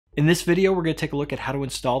In this video, we're going to take a look at how to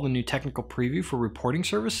install the new technical preview for reporting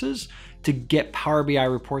services to get Power BI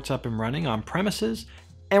reports up and running on premises,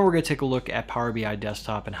 and we're going to take a look at Power BI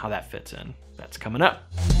Desktop and how that fits in. That's coming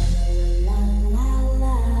up.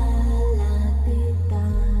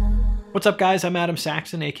 What's up, guys? I'm Adam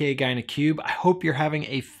Saxon, aka Guy in a Cube. I hope you're having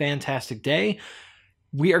a fantastic day.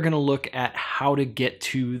 We are going to look at how to get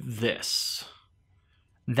to this.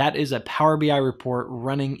 That is a Power BI report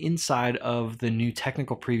running inside of the new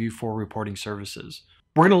technical preview for reporting services.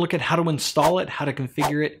 We're going to look at how to install it, how to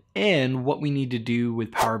configure it, and what we need to do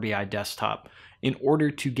with Power BI Desktop in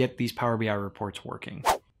order to get these Power BI reports working.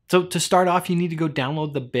 So to start off, you need to go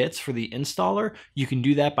download the bits for the installer. You can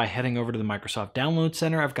do that by heading over to the Microsoft Download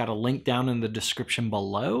Center. I've got a link down in the description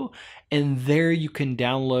below, and there you can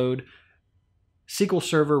download SQL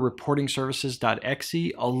Server Reporting Services.exe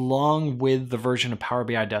along with the version of Power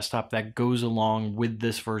BI Desktop that goes along with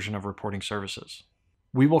this version of reporting services.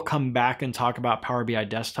 We will come back and talk about Power BI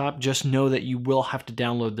Desktop. Just know that you will have to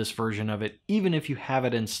download this version of it even if you have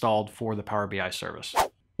it installed for the Power BI service.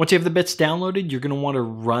 Once you have the bits downloaded, you're going to want to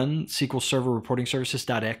run SQL Server Reporting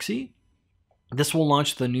Services.exe. This will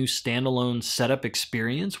launch the new standalone setup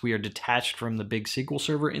experience. We are detached from the big SQL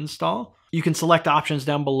Server install. You can select options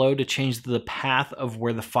down below to change the path of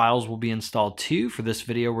where the files will be installed to. For this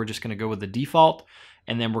video, we're just going to go with the default,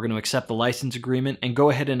 and then we're going to accept the license agreement and go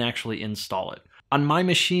ahead and actually install it. On my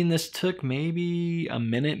machine, this took maybe a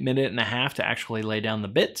minute and a half to actually lay down the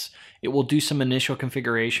bits. It will do some initial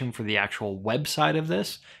configuration for the actual website of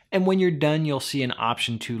this. And when you're done, you'll see an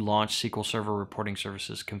option to launch SQL Server Reporting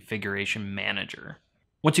Services Configuration Manager.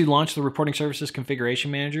 Once you launch the Reporting Services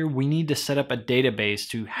Configuration Manager, we need to set up a database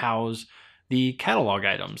to house the catalog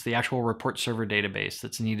items, the actual report server database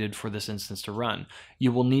that's needed for this instance to run.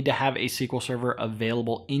 You will need to have a SQL Server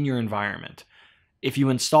available in your environment. If you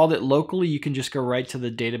installed it locally, you can just go right to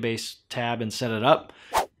the database tab and set it up.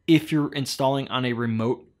 If you're installing on a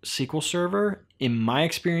remote SQL Server, in my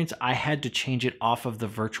experience, I had to change it off of the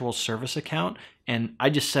virtual service account, and I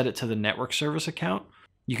just set it to the network service account.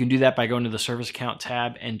 You can do that by going to the service account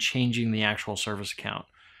tab and changing the actual service account.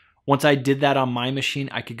 Once I did that on my machine,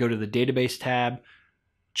 I could go to the database tab,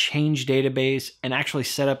 change database, and actually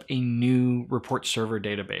set up a new report server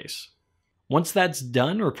database. Once that's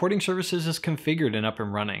done, reporting services is configured and up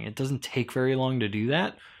and running. It doesn't take very long to do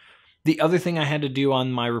that. The other thing I had to do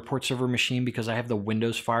on my report server machine, because I have the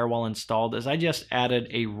Windows firewall installed, is I just added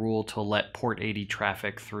a rule to let port 80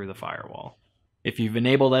 traffic through the firewall. If you've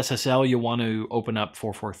enabled SSL, you'll want to open up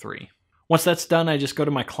 443. Once that's done, I just go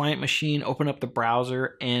to my client machine, open up the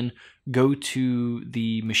browser, and go to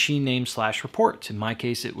the machine name /reports. In my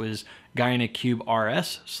case, it was GuyInACube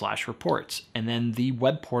RS/reports, and then the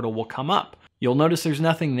web portal will come up. You'll notice there's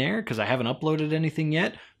nothing there because I haven't uploaded anything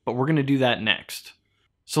yet, but we're going to do that next.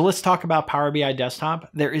 So let's talk about Power BI Desktop.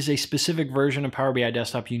 There is a specific version of Power BI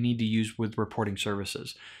Desktop you need to use with reporting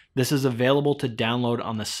services. This is available to download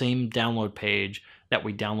on the same download page that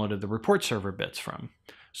we downloaded the report server bits from.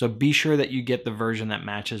 So be sure that you get the version that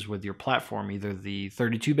matches with your platform, either the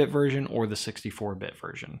 32-bit version or the 64-bit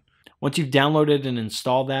version. Once you've downloaded and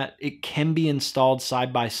installed that, it can be installed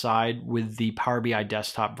side by side with the Power BI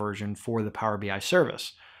Desktop version for the Power BI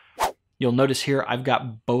service. You'll notice here I've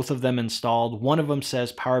got both of them installed. One of them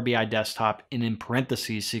says Power BI Desktop and in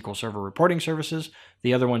parentheses SQL Server Reporting Services.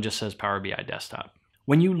 The other one just says Power BI Desktop.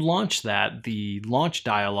 When you launch that, the launch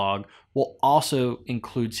dialog will also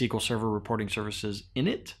include SQL Server Reporting Services in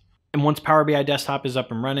it. And once Power BI Desktop is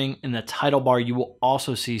up and running, in the title bar, you will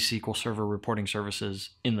also see SQL Server Reporting Services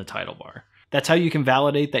in the title bar. That's how you can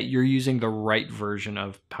validate that you're using the right version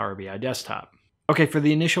of Power BI Desktop. Okay, for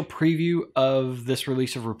the initial preview of this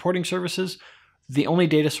release of reporting services, the only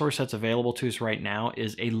data source that's available to us right now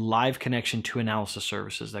is a live connection to analysis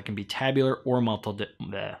services that can be tabular or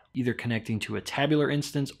either connecting to a tabular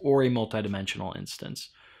instance or a multidimensional instance.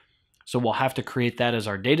 So we'll have to create that as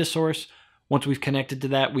our data source. Once we've connected to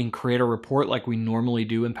that, we can create a report like we normally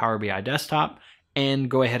do in Power BI Desktop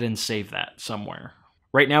and go ahead and save that somewhere.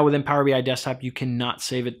 Right now within Power BI Desktop, you cannot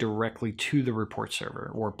save it directly to the report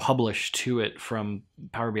server or publish to it from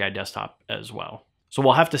Power BI Desktop as well. So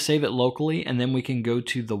we'll have to save it locally, and then we can go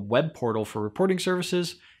to the web portal for reporting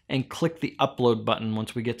services and click the upload button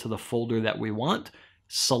once we get to the folder that we want,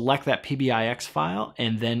 select that PBIX file,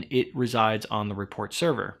 and then it resides on the report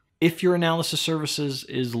server. If your analysis services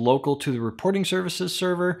is local to the reporting services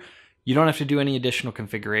server, you don't have to do any additional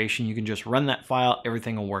configuration. You can just run that file,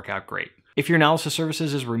 everything will work out great. If your analysis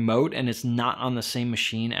services is remote and it's not on the same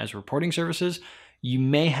machine as reporting services, you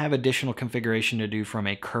may have additional configuration to do from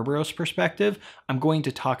a Kerberos perspective. I'm going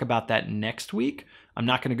to talk about that next week. I'm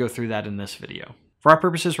not going to go through that in this video. For our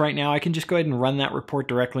purposes right now, I can just go ahead and run that report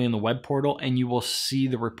directly in the web portal, and you will see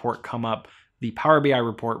the report come up, the Power BI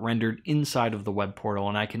report rendered inside of the web portal,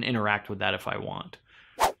 and I can interact with that if I want.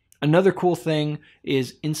 Another cool thing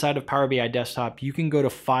is inside of Power BI Desktop, you can go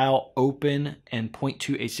to File, Open, and point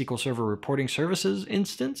to a SQL Server Reporting Services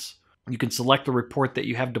instance. You can select the report that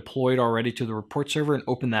you have deployed already to the report server and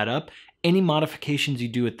open that up. Any modifications you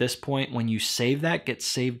do at this point, when you save that, get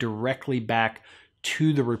saved directly back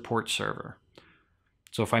to the report server.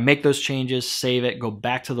 So if I make those changes, save it, go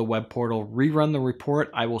back to the web portal, rerun the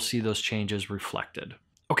report, I will see those changes reflected.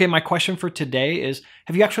 Okay, my question for today is,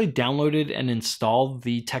 have you actually downloaded and installed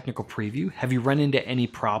the technical preview? Have you run into any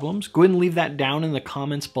problems? Go ahead and leave that down in the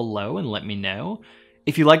comments below and let me know.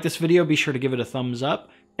 If you like this video, be sure to give it a thumbs up.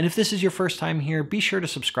 And if this is your first time here, be sure to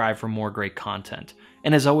subscribe for more great content.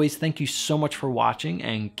 And as always, thank you so much for watching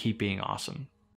and keep being awesome.